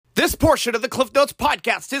This portion of the Cliff Notes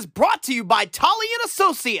podcast is brought to you by Tully &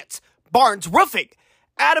 Associates, Barnes Roofing,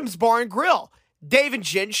 Adams Bar & Grill, Dave and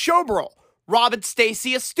Jen Schoberl, Rob and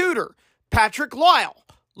Stacy Astuder, Patrick Lyle,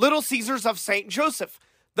 Little Caesars of St. Joseph,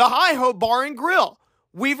 The Hi-Ho Bar & Grill,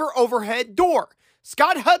 Weaver Overhead Door,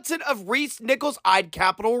 Scott Hudson of Reese Nichols Ide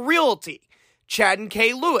Capital Realty, Chad and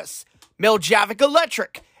Kay Lewis, Miljavik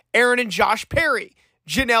Electric, Aaron and Josh Perry,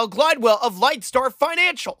 Janelle Glidewell of Lightstar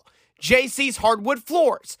Financial, JC's Hardwood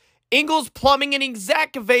Floors, Ingles Plumbing and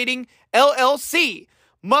Excavating LLC,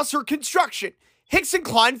 Musser Construction, Hickson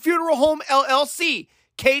Klein Funeral Home LLC,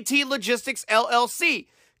 KT Logistics LLC,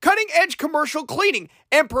 Cutting Edge Commercial Cleaning,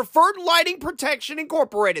 and Preferred Lighting Protection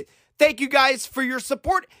Incorporated. Thank you guys for your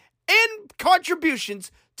support and contributions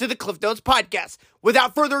to the Cliff Notes podcast.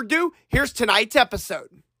 Without further ado, here's tonight's episode.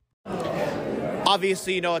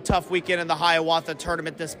 Obviously, a tough weekend in the Hiawatha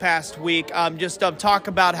tournament this past week. Talk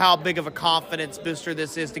about how big of a confidence booster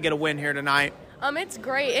this is to get a win here tonight. It's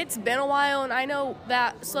great. It's been a while, and I know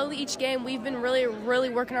that slowly each game we've been really, really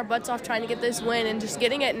working our butts off trying to get this win, and just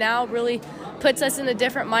getting it now really puts us in a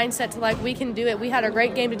different mindset to, we can do it. We had a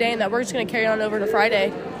great game today, and that we're just going to carry on over to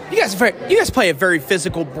Friday. You guys play a very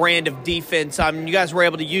physical brand of defense. You guys were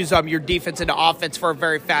able to use your defense into offense for a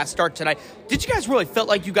very fast start tonight. Did you guys really feel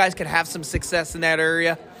like you guys could have some success in that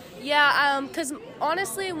area? Yeah, because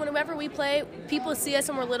honestly, whenever we play, people see us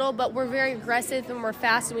and we're little, but we're very aggressive and we're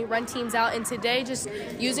fast and we run teams out. And today, just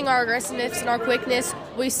using our aggressiveness and our quickness,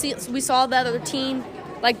 we saw the other team,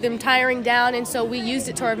 them tiring down, and so we used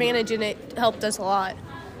it to our advantage, and it helped us a lot.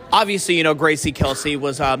 Obviously, Gracie Kelsey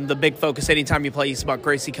was the big focus. Anytime you play East Buck,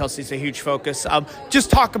 Gracie Kelsey's a huge focus.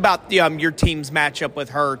 Just talk about your team's matchup with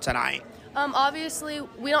her tonight. Obviously,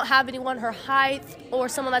 we don't have anyone her height or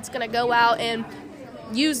someone that's going to go out and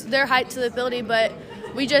use their height to the ability, but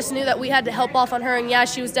we just knew that we had to help off on her. And, yeah,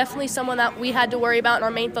 she was definitely someone that we had to worry about in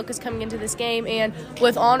our main focus coming into this game. And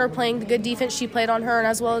with Honor playing the good defense she played on her, and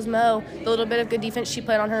as well as Mo, the little bit of good defense she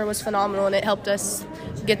played on her was phenomenal, and it helped us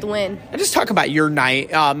get the win. And just talk about your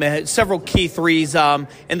night. Several key threes in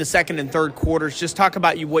the second and third quarters. Just talk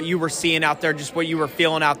about what you were seeing out there, just what you were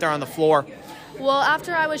feeling out there on the floor. Well,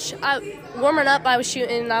 after I was warming up, I was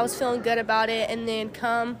shooting, and I was feeling good about it. And then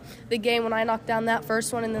come the game when I knocked down that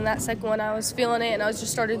first one and then that second one, I was feeling it, and I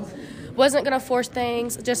wasn't going to force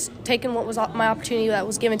things, just taking what was my opportunity that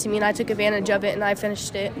was given to me, and I took advantage of it, and I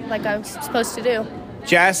finished it like I was supposed to do.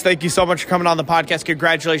 Jazz, thank you so much for coming on the podcast.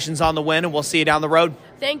 Congratulations on the win, and we'll see you down the road.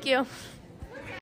 Thank you.